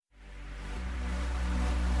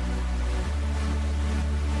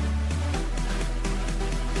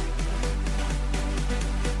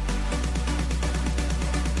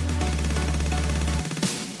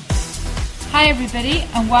Hi everybody,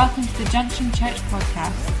 and welcome to the Junction Church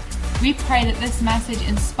podcast. We pray that this message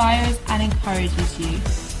inspires and encourages you.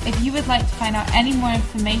 If you would like to find out any more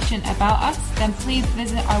information about us, then please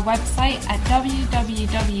visit our website at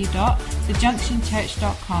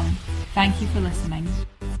www.thejunctionchurch.com. Thank you for listening.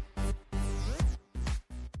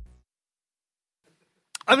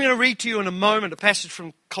 I'm going to read to you in a moment a passage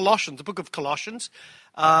from Colossians, the book of Colossians.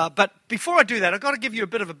 But before I do that, I've got to give you a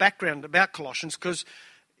bit of a background about Colossians, because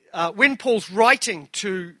when Paul's writing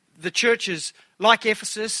to the churches like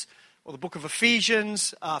Ephesus, or the book of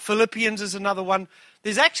Ephesians, Philippians is another one,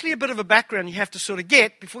 there's actually a bit of a background you have to sort of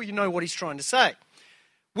get before you know what he's trying to say.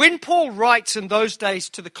 When Paul writes in those days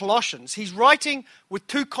to the Colossians, he's writing with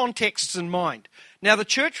two contexts in mind. Now, the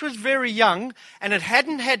church was very young, and it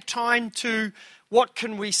hadn't had time to, what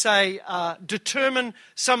can we say, determine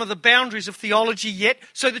some of the boundaries of theology yet.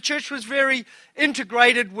 So the church was very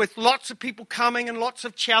integrated with lots of people coming and lots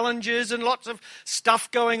of challenges and lots of stuff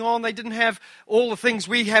going on. They didn't have all the things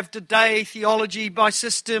we have today, theology by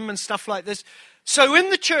system and stuff like this. So in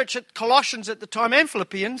the church at Colossians at the time, and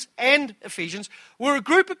Philippians and Ephesians, were a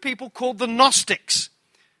group of people called the Gnostics.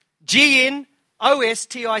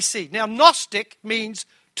 G-N-O-S-T-I-C. Now, Gnostic means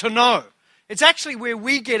to know. It's actually where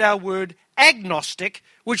we get our word agnostic,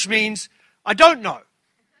 which means I don't know.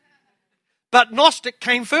 But Gnostic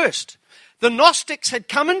came first. The Gnostics had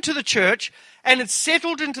come into the church and had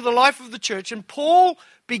settled into the life of the church, and Paul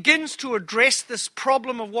begins to address this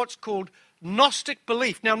problem of what's called Gnostic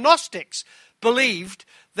belief. Now, Gnostics believed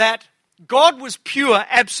that God was pure,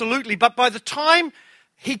 absolutely, but by the time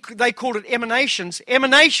they called it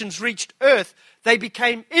emanations reached earth, they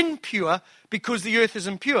became impure because the earth is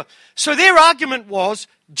impure. So their argument was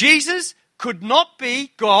Jesus could not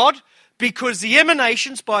be God because the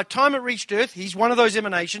emanations, by the time it reached earth, he's one of those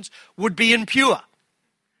emanations, would be impure.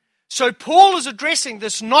 So Paul is addressing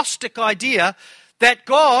this Gnostic idea that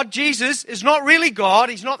God, Jesus, is not really God,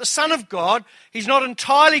 he's not the Son of God, he's not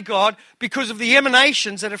entirely God because of the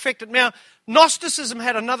emanations that affect it. Now, Gnosticism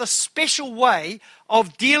had another special way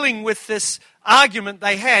of dealing with this argument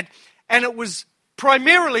they had, and it was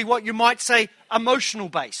primarily what you might say emotional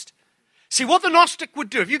based. See, what the Gnostic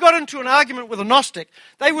would do, if you got into an argument with a Gnostic,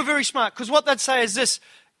 they were very smart, because what they'd say is this,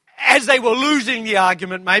 as they were losing the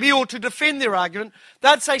argument maybe, or to defend their argument,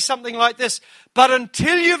 they'd say something like this: but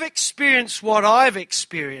until you've experienced what I've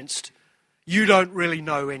experienced, you don't really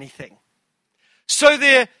know anything. So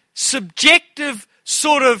their subjective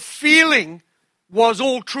sort of feeling was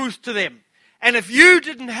all truth to them. And if you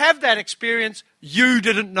didn't have that experience, you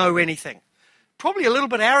didn't know anything. Probably a little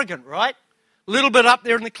bit arrogant, right? A little bit up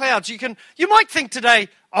there in the clouds. You might think today,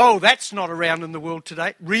 oh, that's not around in the world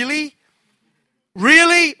today. Really?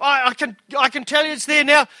 Really? I can tell you it's there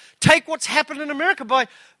now. Take what's happened in America.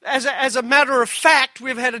 As a matter of fact,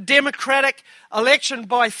 we've had a democratic election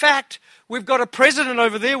by fact. We've got a president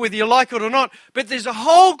over there, whether you like it or not. But there's a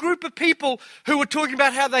whole group of people who are talking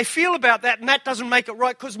about how they feel about that, and that doesn't make it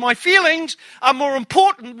right, because my feelings are more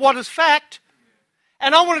important than what is fact.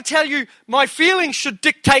 And I want to tell you, my feelings should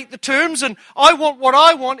dictate the terms, and I want what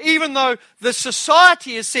I want, even though the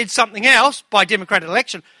society has said something else by democratic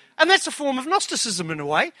election. And that's a form of Gnosticism in a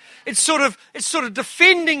way. It's sort of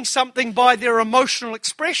defending something by their emotional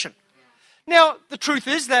expression. Now, the truth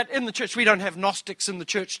is that in the church, we don't have Gnostics in the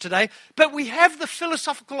church today, but we have the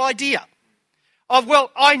philosophical idea of, well,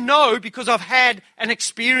 I know because I've had an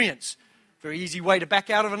experience. Very easy way to back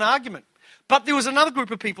out of an argument. But there was another group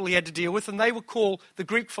of people he had to deal with, and they were called the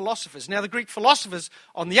Greek philosophers. Now, the Greek philosophers,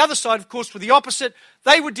 on the other side, of course, were the opposite.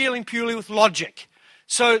 They were dealing purely with logic.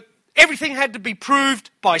 So everything had to be proved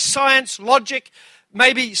by science, logic,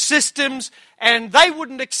 maybe systems, and they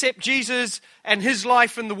wouldn't accept Jesus and his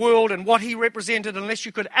life in the world and what he represented unless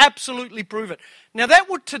you could absolutely prove it. Now, that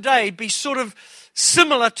would today be sort of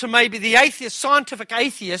similar to maybe the atheist, scientific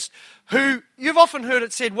atheist, who you've often heard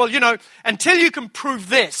it said, well, until you can prove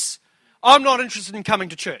this, I'm not interested in coming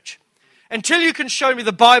to church. Until you can show me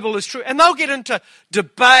the Bible is true. And they'll get into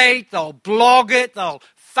debate, they'll blog it, they'll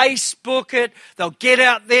Facebook it, they'll get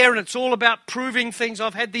out there, and it's all about proving things.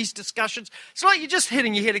 I've had these discussions. It's like you're just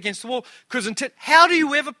hitting your head against the wall, because how do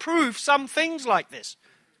you ever prove some things like this?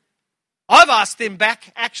 I've asked them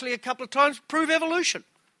back actually a couple of times, prove evolution.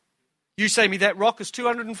 You say me that rock is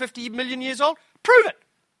 250 million years old? Prove it.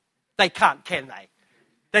 They can't, can they?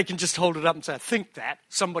 They can just hold it up and say, I think that.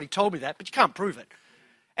 Somebody told me that, but you can't prove it.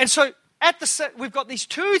 And so we've got these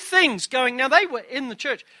two things going. Now, they were in the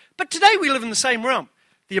church, but today we live in the same realm.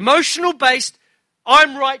 The emotional-based,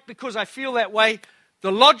 I'm right because I feel that way.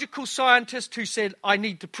 The logical scientist who said, I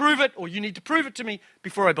need to prove it, or you need to prove it to me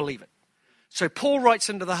before I believe it. So Paul writes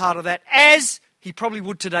into the heart of that, as he probably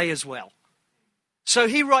would today as well. So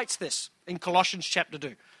he writes this in Colossians chapter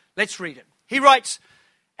 2. Let's read it. He writes,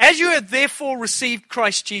 "As you have therefore received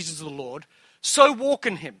Christ Jesus the Lord, so walk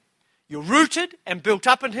in him. You're rooted and built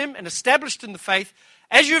up in him and established in the faith,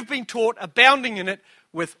 as you have been taught, abounding in it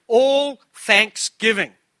with all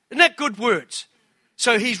thanksgiving." Isn't that good words?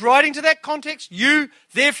 So he's writing to that context. You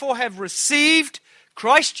therefore have received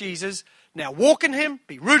Christ Jesus. Now walk in him,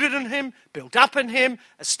 be rooted in him, built up in him,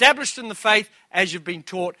 established in the faith, as you've been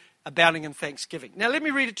taught, abounding in thanksgiving. Now let me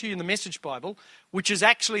read it to you in the Message Bible, which is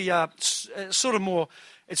actually sort of more,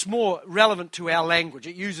 it's more relevant to our language.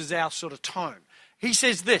 It uses our sort of tone. He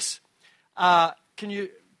says this.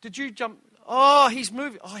 Did you jump? Oh, he's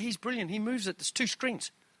moving. Oh, he's brilliant. He moves it. There's 2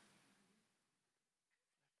 screens.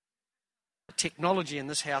 The technology in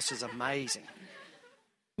this house is amazing.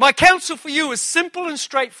 "My counsel for you is simple and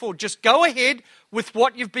straightforward. Just go ahead with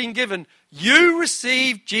what you've been given. You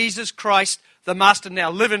received Jesus Christ, the Master. Now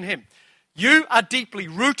live in him. You are deeply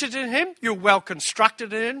rooted in him. You're well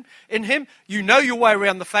constructed in him. You know your way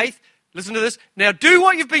around the faith. Listen to this. Now do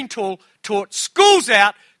what you've been taught. School's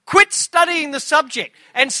out. Quit studying the subject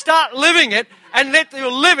and start living it, and let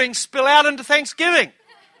your living spill out into thanksgiving."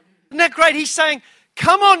 Isn't that great? He's saying,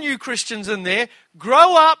 come on, you Christians in there.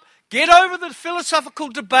 Grow up. Get over the philosophical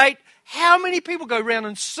debate. How many people go around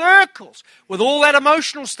in circles with all that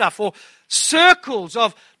emotional stuff, or circles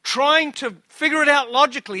of trying to figure it out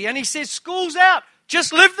logically? And he says, school's out.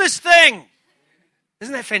 Just live this thing.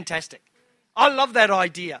 Isn't that fantastic? I love that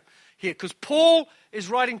idea here, because Paul is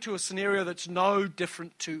writing to a scenario that's no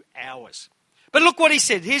different to ours. But look what he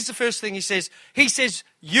said. Here's the first thing he says. He says,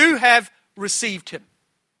 you have received him.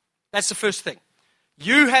 That's the first thing.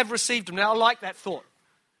 You have received him. Now, I like that thought.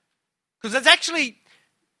 Because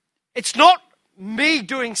it's not me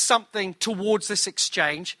doing something towards this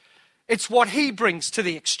exchange. It's what he brings to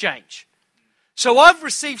the exchange. So I've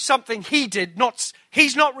received something he did.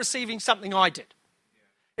 He's not receiving something I did.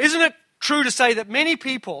 Isn't it true to say that many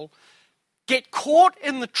people get caught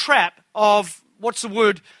in the trap of,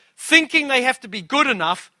 thinking they have to be good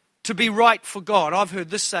enough to be right for God? I've heard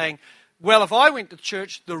this saying, well, if I went to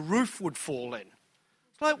church, the roof would fall in.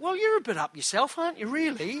 It's like, well, you're a bit up yourself, aren't you,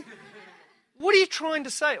 really? What are you trying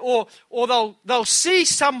to say? Or they'll see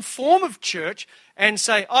some form of church and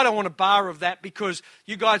say, I don't want a bar of that because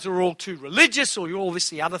you guys are all too religious, or you're all this,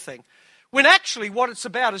 the other thing. When actually what it's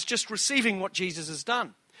about is just receiving what Jesus has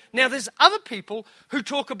done. Now, there's other people who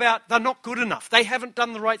talk about they're not good enough. They haven't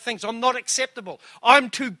done the right things. I'm not acceptable. I'm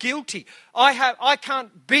too guilty. I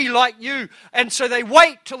can't be like you. And so they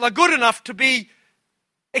wait till they're good enough to be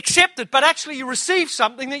accepted. But actually you receive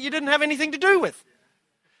something that you didn't have anything to do with.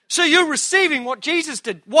 So you're receiving what Jesus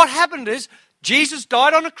did. What happened is Jesus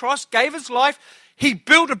died on a cross, gave his life. He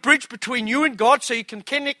built a bridge between you and God so you can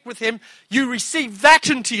connect with him. You receive that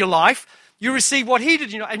into your life. You receive what he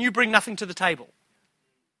did, and you bring nothing to the table.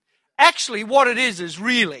 Actually, what it is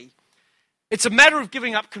really, it's a matter of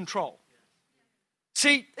giving up control.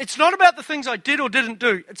 See, it's not about the things I did or didn't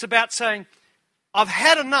do. It's about saying, I've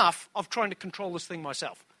had enough of trying to control this thing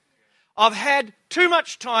myself. I've had too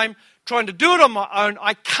much time trying to do it on my own.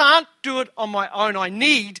 I can't do it on my own. I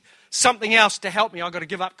need something else to help me. I've got to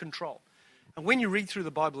give up control. And when you read through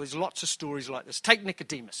the Bible, there's lots of stories like this. Take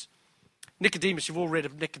Nicodemus. Nicodemus, you've all read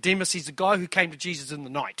of Nicodemus. He's the guy who came to Jesus in the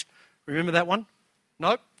night. Remember that one?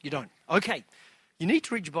 No, you don't. Okay. You need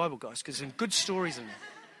to read your Bible, guys, because there's good stories in there.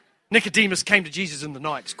 Nicodemus came to Jesus in the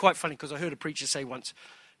night. It's quite funny because I heard a preacher say once,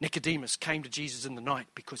 Nicodemus came to Jesus in the night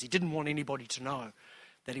because he didn't want anybody to know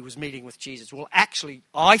that he was meeting with Jesus. Well, actually,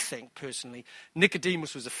 I think, personally,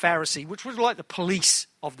 Nicodemus was a Pharisee, which was like the police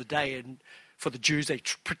of the day, and for the Jews, they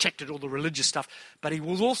protected all the religious stuff. But he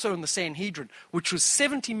was also in the Sanhedrin, which was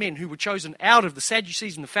 70 men who were chosen out of the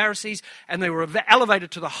Sadducees and the Pharisees, and they were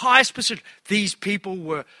elevated to the highest position. These people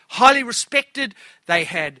were highly respected. They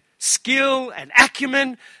had skill and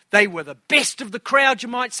acumen. They were the best of the crowd, you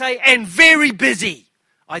might say, and very busy.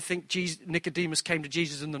 I think Nicodemus came to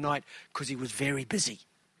Jesus in the night because he was very busy.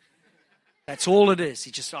 That's all it is.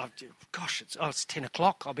 He just, it's 10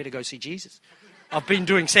 o'clock. I better go see Jesus. I've been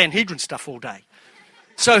doing Sanhedrin stuff all day.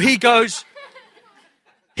 So he goes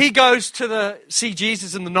to see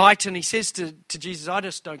Jesus in the night, and he says to Jesus, I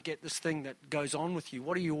just don't get this thing that goes on with you.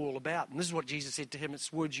 What are you all about? And this is what Jesus said to him.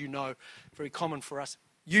 It's words very common for us.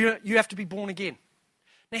 You have to be born again.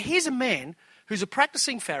 Now here's a man who's a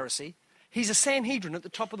practicing Pharisee. He's a Sanhedrin at the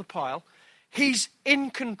top of the pile. He's in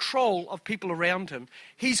control of people around him.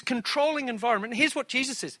 He's controlling environment. And here's what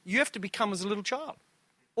Jesus says. You have to become as a little child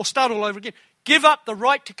or start all over again. Give up the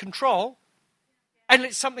right to control and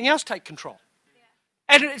let something else take control.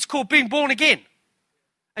 And it's called being born again.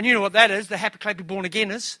 And you know what that is, the happy clappy born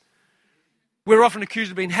againers. We're often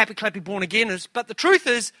accused of being happy, clappy, born-againers, but the truth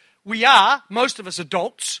is we are, most of us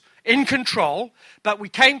adults, in control, but we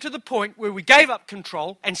came to the point where we gave up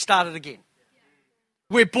control and started again.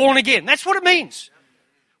 We're born again. That's what it means.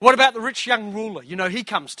 What about the rich young ruler? You know, he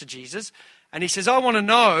comes to Jesus and he says, I want to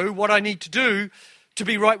know what I need to do to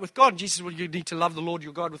be right with God. And Jesus says, well, you need to love the Lord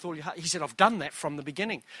your God with all your heart. He said, I've done that from the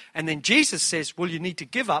beginning. And then Jesus says, well, you need to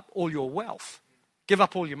give up all your wealth. Give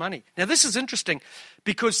up all your money. Now, this is interesting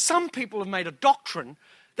because some people have made a doctrine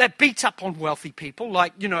that beats up on wealthy people.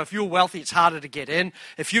 Like, you know, if you're wealthy, it's harder to get in.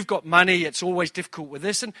 If you've got money, it's always difficult with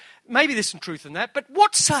this. And maybe there's some truth in that. But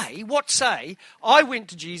what say, I went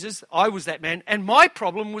to Jesus, I was that man, and my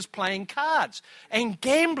problem was playing cards and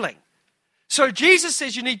gambling. So Jesus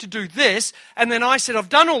says you need to do this. And then I said, I've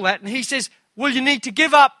done all that. And he says, well, you need to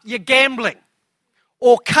give up your gambling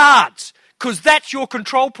or cards because that's your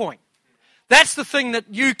control point. That's the thing that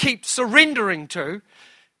you keep surrendering to.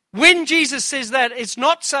 When Jesus says that, it's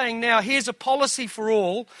not saying now, here's a policy for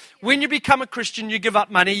all. When you become a Christian, you give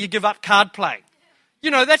up money, you give up card playing.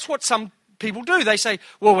 You know, that's what some people do. They say,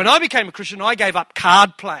 well, when I became a Christian, I gave up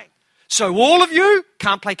card playing. So all of you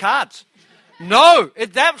can't play cards. No,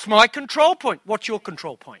 that's my control point. What's your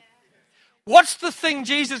control point? What's the thing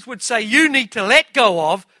Jesus would say you need to let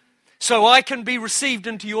go of so I can be received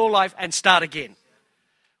into your life and start again?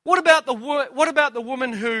 What about the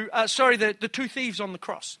woman who, the two thieves on the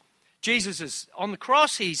cross? Jesus is on the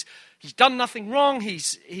cross. He's done nothing wrong.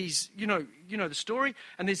 He's you know the story.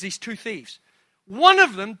 And there's these two thieves. One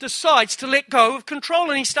of them decides to let go of control,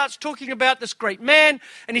 and he starts talking about this great man,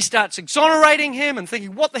 and he starts exonerating him and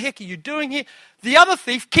thinking, what the heck are you doing here? The other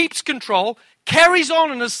thief keeps control, carries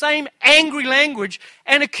on in the same angry language,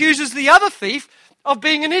 and accuses the other thief of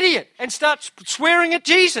being an idiot and starts swearing at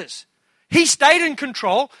Jesus. He stayed in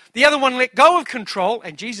control. The other one let go of control.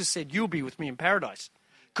 And Jesus said, you'll be with me in paradise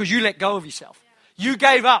because you let go of yourself. You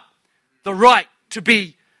gave up the right to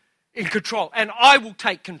be in control. And I will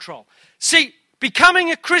take control. See, becoming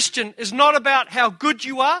a Christian is not about how good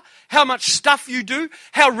you are, how much stuff you do,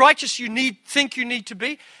 how righteous you think you need to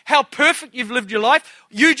be, how perfect you've lived your life.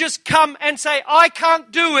 You just come and say, I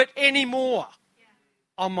can't do it anymore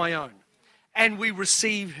on my own. And we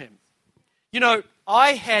receive him. You know,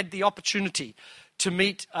 I had the opportunity to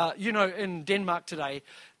meet, in Denmark today,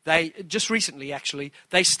 just recently actually,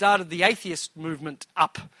 they started the atheist movement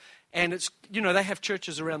up. And it's, they have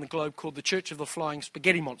churches around the globe called the Church of the Flying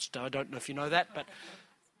Spaghetti Monster. I don't know if you know that,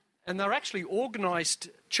 and they're actually organized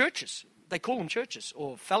churches. They call them churches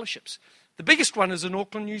or fellowships. The biggest one is in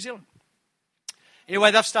Auckland, New Zealand.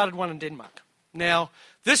 Anyway, they've started one in Denmark. Now,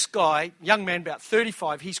 this guy, young man about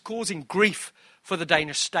 35, he's causing grief for the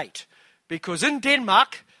Danish state. Because in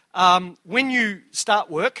Denmark, when you start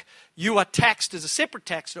work, you are taxed as a separate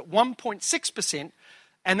tax at 1.6%,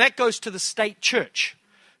 and that goes to the state church.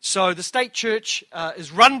 So the state church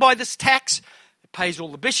is run by this tax. It pays all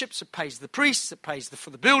the bishops, it pays the priests, it pays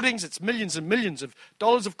for the buildings. It's millions and millions of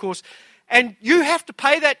dollars, of course. And you have to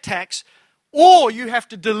pay that tax, or you have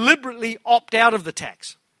to deliberately opt out of the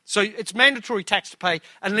tax. So it's mandatory tax to pay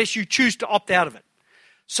unless you choose to opt out of it.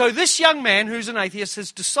 So this young man who's an atheist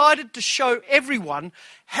has decided to show everyone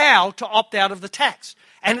how to opt out of the tax.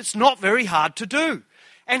 And it's not very hard to do.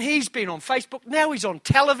 And he's been on Facebook. Now he's on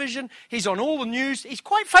television. He's on all the news. He's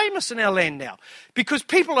quite famous in our land now. Because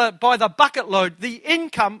people are by the bucket load. The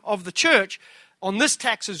income of the church on this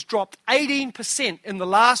tax has dropped 18% in the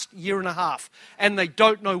last year and a half. And they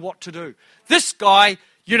don't know what to do. This guy,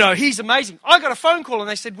 he's amazing. I got a phone call and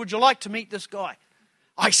they said, would you like to meet this guy?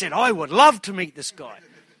 I said, I would love to meet this guy.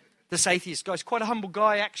 This atheist guy. He's quite a humble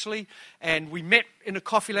guy, actually. And we met in a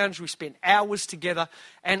coffee lounge. We spent hours together.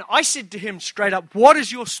 And I said to him straight up, what is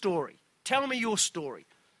your story? Tell me your story.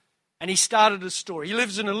 And he started his story. He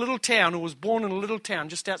lives in a little town, or was born in a little town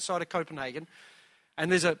just outside of Copenhagen. And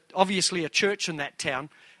there's obviously a church in that town.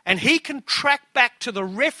 And he can track back to the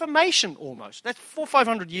Reformation almost. That's 400 or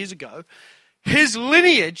 500 years ago. His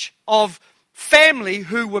lineage of family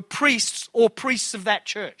who were priests or priests of that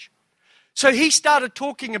church. So he started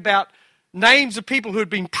talking about names of people who had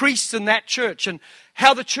been priests in that church and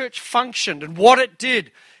how the church functioned and what it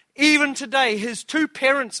did. Even today, his two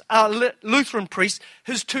parents are Lutheran priests.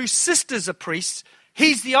 His two sisters are priests.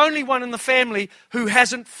 He's the only one in the family who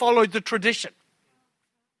hasn't followed the tradition.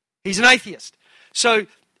 He's an atheist. So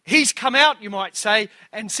he's come out, you might say,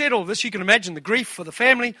 and said all this. You can imagine the grief for the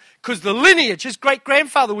family because the lineage, his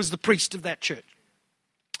great-grandfather was the priest of that church.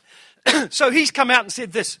 So he's come out and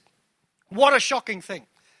said this. What a shocking thing.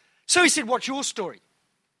 So he said, what's your story?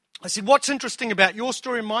 I said, what's interesting about your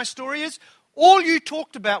story and my story is all you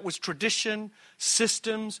talked about was tradition,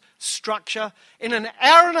 systems, structure. In an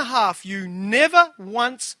hour and a half, you never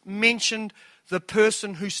once mentioned the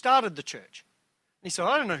person who started the church. And he said,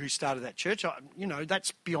 I don't know who started that church.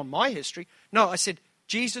 That's beyond my history. No, I said,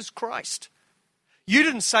 Jesus Christ. You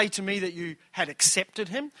didn't say to me that you had accepted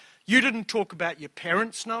him. You didn't talk about your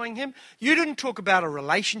parents knowing him. You didn't talk about a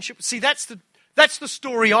relationship. See, that's the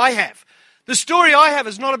story I have. The story I have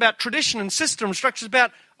is not about tradition and system and structure. It's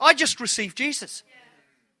about, I just received Jesus.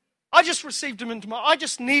 I just received him I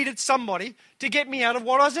just needed somebody to get me out of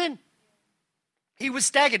what I was in. He was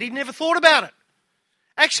staggered. He'd never thought about it.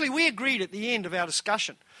 Actually, we agreed at the end of our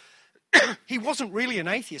discussion. He wasn't really an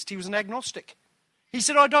atheist. He was an agnostic. He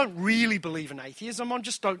said, I don't really believe in atheism. I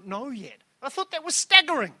just don't know yet. I thought that was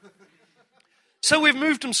staggering. So we've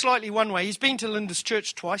moved him slightly one way. He's been to Linda's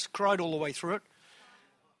church twice, cried all the way through it.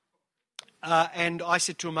 And I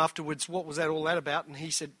said to him afterwards, what was that all that about? And he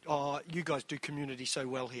said, you guys do community so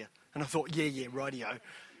well here. And I thought, yeah, rightio.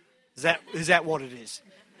 Is that what it is?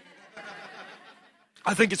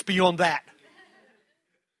 I think it's beyond that.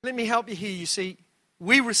 Let me help you here. You see,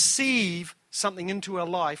 we receive something into our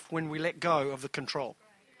life when we let go of the control.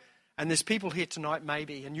 And there's people here tonight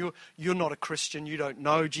maybe, and you're not a Christian, you don't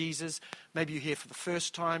know Jesus, maybe you're here for the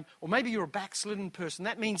first time, or maybe you're a backslidden person.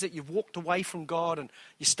 That means that you've walked away from God and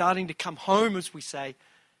you're starting to come home, as we say.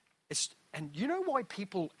 And you know why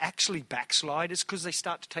people actually backslide? It's because they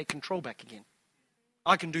start to take control back again.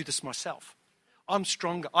 I can do this myself. I'm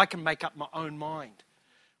stronger. I can make up my own mind.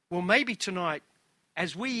 Well, maybe tonight,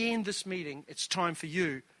 as we end this meeting, it's time for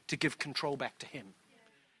you to give control back to him.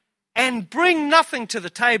 And bring nothing to the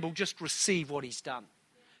table, just receive what he's done.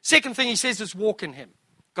 Second thing he says is walk in him.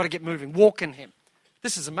 Got to get moving. Walk in him.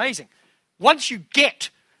 This is amazing. Once you get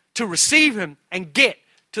to receive him and get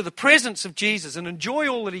to the presence of Jesus and enjoy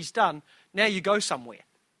all that he's done, now you go somewhere.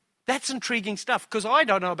 That's intriguing stuff, because I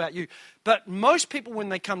don't know about you, but most people when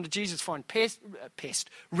they come to Jesus find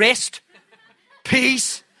rest,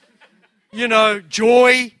 peace,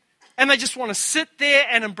 joy, and they just want to sit there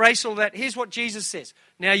and embrace all that. Here's what Jesus says.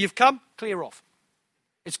 Now you've come, clear off.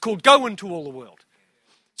 It's called go into all the world.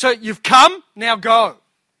 So you've come, now go.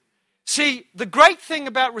 See, the great thing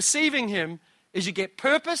about receiving him is you get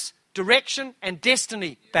purpose, direction, and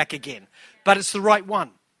destiny back again. But it's the right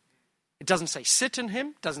one. It doesn't say sit in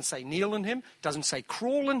him, doesn't say kneel in him, doesn't say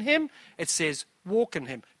crawl in him. It says walk in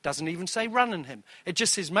him. Doesn't even say run in him. It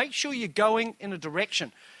just says make sure you're going in a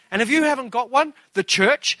direction. And if you haven't got one, the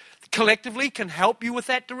church collectively can help you with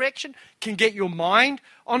that direction, can get your mind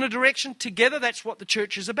on a direction together. That's what the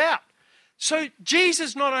church is about. So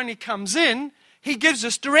Jesus not only comes in, he gives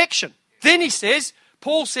us direction. Then he says,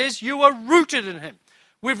 Paul says, you are rooted in him.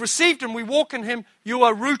 We've received him, we walk in him, you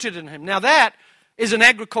are rooted in him. Now that is an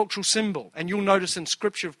agricultural symbol. And you'll notice in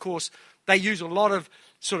Scripture, of course, they use a lot of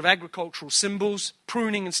sort of agricultural symbols,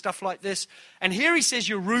 pruning and stuff like this. And here he says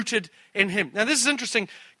you're rooted in him. Now this is interesting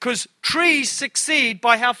because trees succeed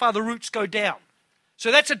by how far the roots go down.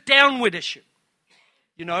 So that's a downward issue,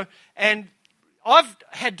 And I've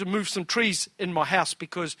had to move some trees in my house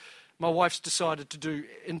because my wife's decided to do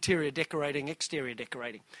interior decorating, exterior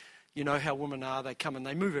decorating. You know how women are, they come and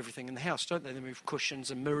they move everything in the house, don't they? They move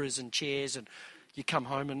cushions and mirrors and chairs, and you come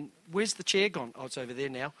home and where's the chair gone? Oh, it's over there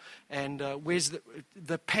now. And where's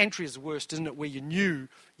the pantry is the worst, isn't it? Where you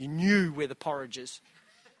knew where the porridge is.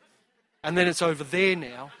 And then it's over there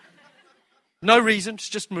now. No reason, it's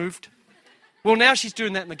just moved. Well, now she's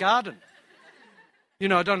doing that in the garden.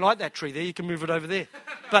 I don't like that tree there, you can move it over there.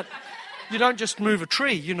 But you don't just move a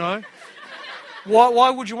tree, Why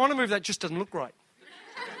would you want to move that? It just doesn't look right.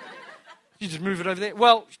 You just move it over there.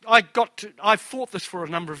 Well, I fought this for a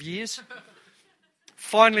number of years.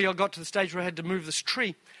 Finally, I got to the stage where I had to move this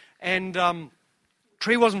tree. And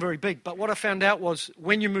tree wasn't very big. But what I found out was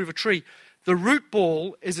when you move a tree, the root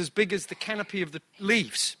ball is as big as the canopy of the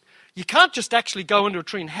leaves. You can't just actually go into a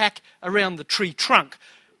tree and hack around the tree trunk,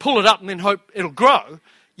 pull it up and then hope it'll grow.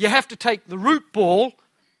 You have to take the root ball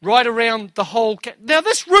right around the whole... Now,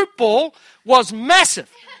 this root ball was massive.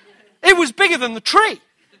 It was bigger than the tree.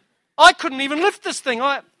 I couldn't even lift this thing.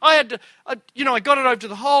 I had to, I got it over to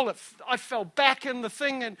the hole. I fell back in the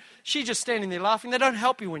thing, and she's just standing there laughing. They don't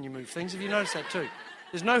help you when you move things. Have you noticed that too?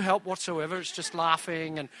 There's no help whatsoever. It's just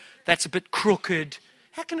laughing, and that's a bit crooked.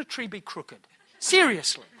 How can a tree be crooked?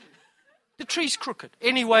 Seriously. The tree's crooked.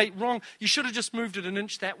 Anyway, wrong. You should have just moved it an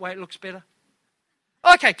inch that way. It looks better.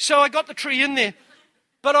 Okay, so I got the tree in there,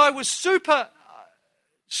 but I was super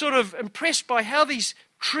sort of impressed by how these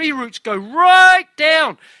tree roots go right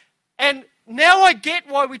down. And now I get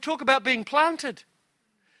why we talk about being planted.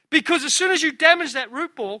 Because as soon as you damage that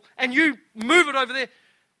root ball and you move it over there,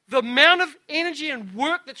 the amount of energy and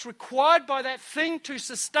work that's required by that thing to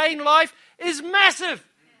sustain life is massive.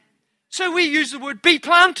 So we use the word be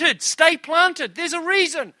planted, stay planted. There's a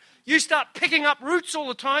reason. You start picking up roots all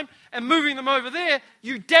the time and moving them over there,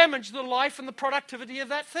 you damage the life and the productivity of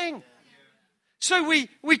that thing. So he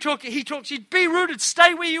talks, be rooted,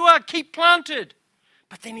 stay where you are, keep planted.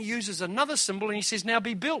 But then he uses another symbol and he says, now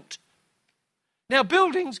be built. Now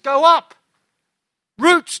buildings go up,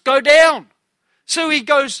 roots go down. So he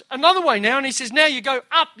goes another way now and he says, now you go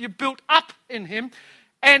up, you're built up in him.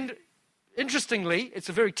 And interestingly, it's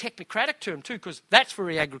a very technocratic term too, because that's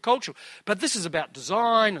very agricultural. But this is about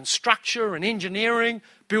design and structure and engineering.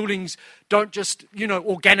 Buildings don't just,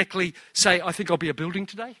 organically say, I think I'll be a building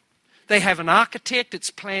today. They have an architect, it's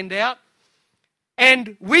planned out.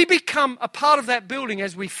 And we become a part of that building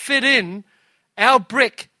as we fit in our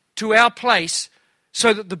brick to our place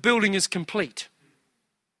so that the building is complete.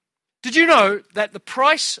 Did you know that the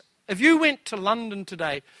price, if you went to London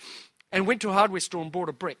today and went to a hardware store and bought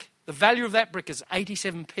a brick, the value of that brick is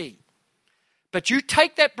 87p. But you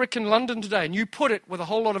take that brick in London today and you put it with a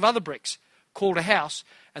whole lot of other bricks called a house,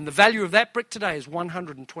 and the value of that brick today is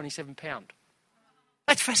 £127.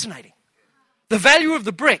 That's fascinating. The value of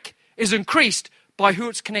the brick is increased by who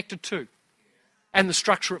it's connected to and the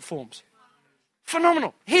structure it forms.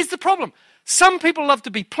 Phenomenal. Here's the problem. Some people love to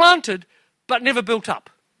be planted but never built up.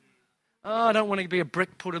 Oh, I don't want to be a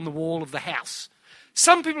brick put in the wall of the house.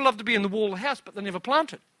 Some people love to be in the wall of the house but they're never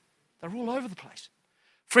planted. They're all over the place.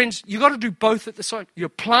 Friends, you've got to do both at the same time. You're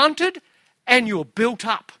planted and you're built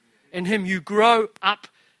up. In Him you grow up.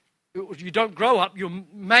 You don't grow up. You're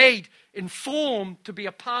made, informed to be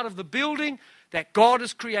a part of the building that God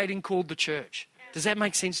is creating called the church. Does that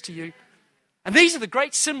make sense to you? And these are the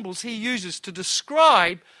great symbols He uses to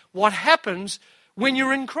describe what happens when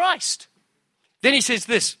you're in Christ. Then He says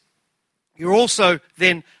this, you're also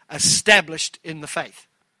then established in the faith.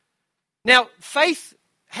 Now, faith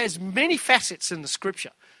has many facets in the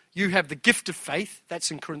Scripture. You have the gift of faith,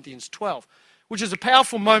 that's in Corinthians 12, which is a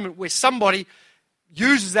powerful moment where somebody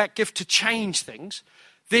uses that gift to change things.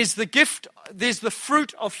 There's the gift, there's the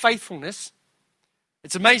fruit of faithfulness.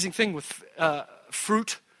 It's an amazing thing with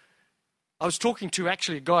fruit. I was talking to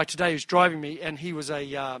actually a guy today who's driving me, and he was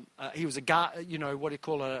a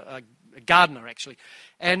gardener actually,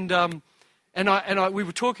 and we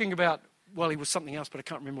were talking about, well, he was something else, but I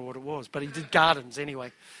can't remember what it was, but he did gardens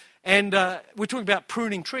anyway, and we're talking about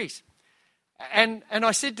pruning trees, and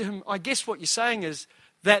I said to him, I guess what you're saying is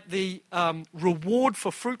that the reward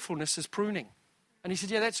for fruitfulness is pruning, and he said,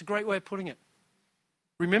 yeah, that's a great way of putting it.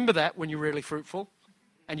 Remember that when you're really fruitful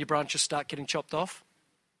and your branches start getting chopped off.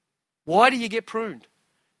 Why do you get pruned?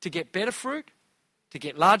 To get better fruit, to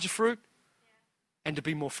get larger fruit, and to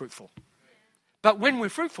be more fruitful. But when we're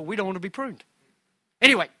fruitful, we don't want to be pruned.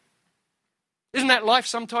 Anyway, isn't that life?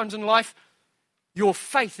 Sometimes in life, your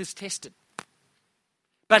faith is tested.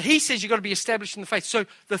 But He says you've got to be established in the faith. So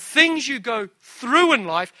the things you go through in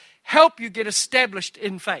life help you get established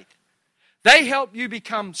in faith. They help you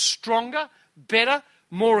become stronger, better,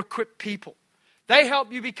 more equipped people. They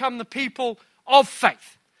help you become the people of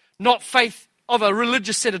faith. Not faith of a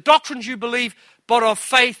religious set of doctrines you believe, but of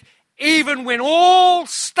faith even when all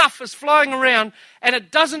stuff is flying around and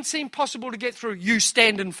it doesn't seem possible to get through, you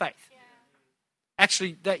stand in faith. Yeah.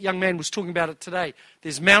 Actually, that young man was talking about it today.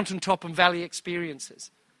 There's mountaintop and valley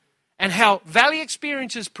experiences. And how valley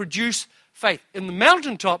experiences produce faith. In the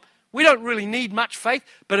mountaintop, we don't really need much faith,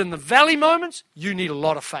 but in the valley moments, you need a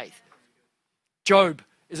lot of faith. Job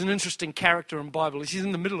is an interesting character in the Bible. He's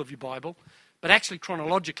in the middle of your Bible, but actually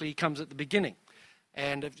chronologically he comes at the beginning.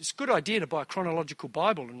 And it's a good idea to buy a chronological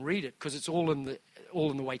Bible and read it because it's all in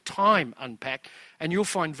the way time unpacked. And you'll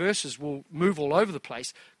find verses will move all over the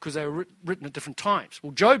place because they were written at different times.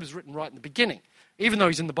 Well, Job is written right in the beginning, even though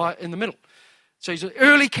he's in the middle. So he's an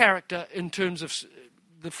early character in terms of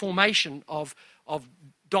the formation of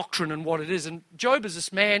doctrine and what it is. And Job is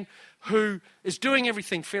this man who is doing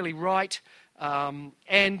everything fairly right.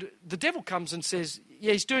 And the devil comes and says,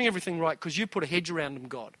 yeah, he's doing everything right because you put a hedge around him,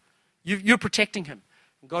 God. You're protecting him.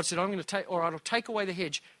 And God said, I'm going to I'll take away the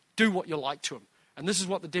hedge. Do what you like to him. And this is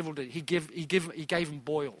what the devil did. He gave him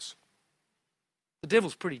boils. The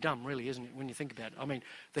devil's pretty dumb, really, isn't it, when you think about it? I mean,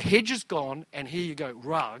 the hedge is gone, and here you go,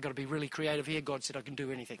 rah, I've got to be really creative here. God said, I can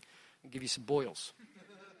do anything. I'll give you some boils.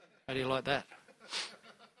 How do you like that?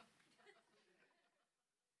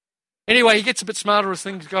 Anyway, he gets a bit smarter as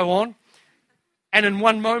things go on. And in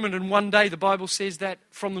one moment, in one day, the Bible says that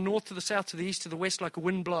from the north to the south, to the east to the west, like a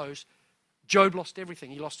wind blows, Job lost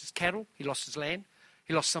everything. He lost his cattle, he lost his land,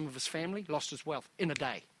 he lost some of his family, he lost his wealth in a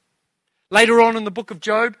day. Later on in the book of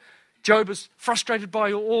Job, Job is frustrated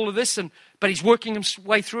by all of this, but he's working his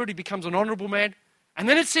way through it. He becomes an honorable man. And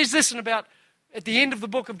then it says this, at the end of the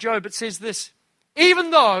book of Job, it says this.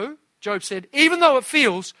 Even though, Job said, even though it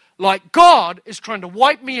feels like God is trying to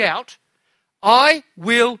wipe me out, I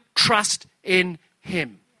will trust in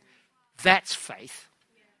him. That's faith.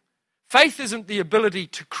 Faith isn't the ability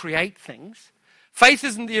to create things. Faith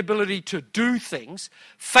isn't the ability to do things.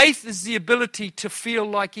 Faith is the ability to feel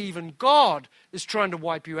like even God is trying to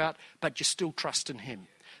wipe you out, but you still trust in him.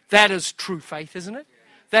 That is true faith, isn't it?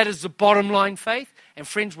 That is the bottom line faith. And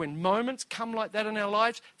friends, when moments come like that in our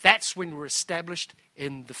lives, that's when we're established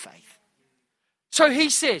in the faith. So he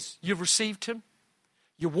says, you've received him,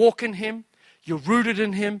 you walk in him, you're rooted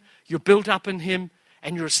in him, you're built up in him,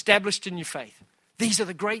 and you're established in your faith. These are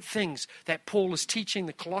the great things that Paul is teaching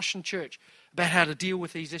the Colossian church about how to deal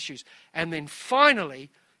with these issues. And then finally,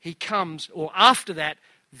 he comes, or after that,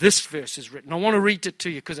 this verse is written. I want to read it to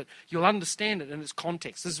you because you'll understand it in its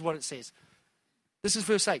context. This is what it says. This is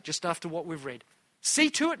verse 8, just after what we've read.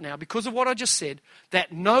 See to it now, because of what I just said,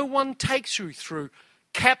 that no one takes you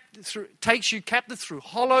captive through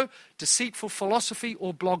hollow, deceitful philosophy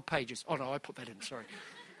or blog pages. Oh no, I put that in, sorry.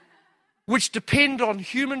 Which depend on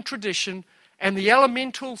human tradition and the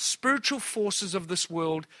elemental spiritual forces of this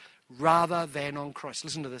world rather than on Christ.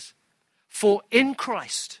 Listen to this. For in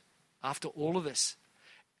Christ, after all of this,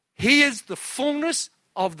 he is the fullness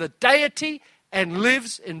of the deity and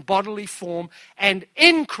lives in bodily form. And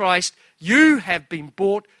in Christ, you have been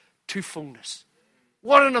brought to fullness.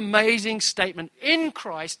 What an amazing statement. In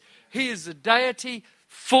Christ, he is the deity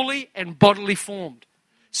fully and bodily formed.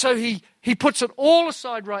 So he puts it all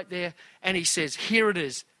aside right there and he says, here it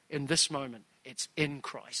is in this moment. It's in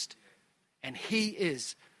Christ. And he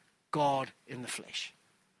is God in the flesh.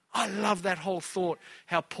 I love that whole thought,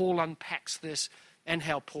 how Paul unpacks this and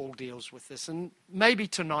how Paul deals with this. And maybe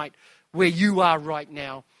tonight, where you are right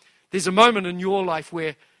now, there's a moment in your life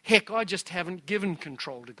where, heck, I just haven't given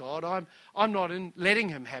control to God. I'm not letting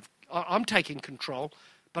him have, I'm taking control,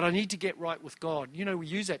 but I need to get right with God. You know, we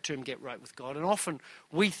use that term, get right with God, and often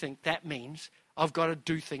we think that means I've got to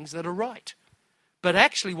do things that are right. But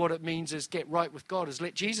actually what it means is get right with God is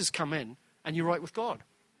let Jesus come in and you're right with God.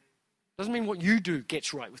 Doesn't mean what you do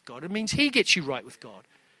gets right with God. It means he gets you right with God.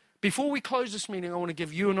 Before we close this meeting, I want to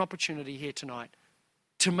give you an opportunity here tonight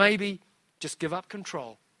to maybe just give up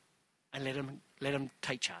control and let him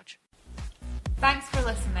take charge. Thanks for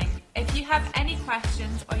listening. If you have any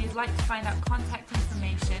questions or you'd like to find out contact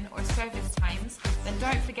information or service times, then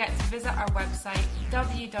don't forget to visit our website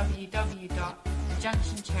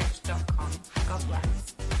www.thejunctionchurch.com. God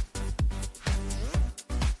bless.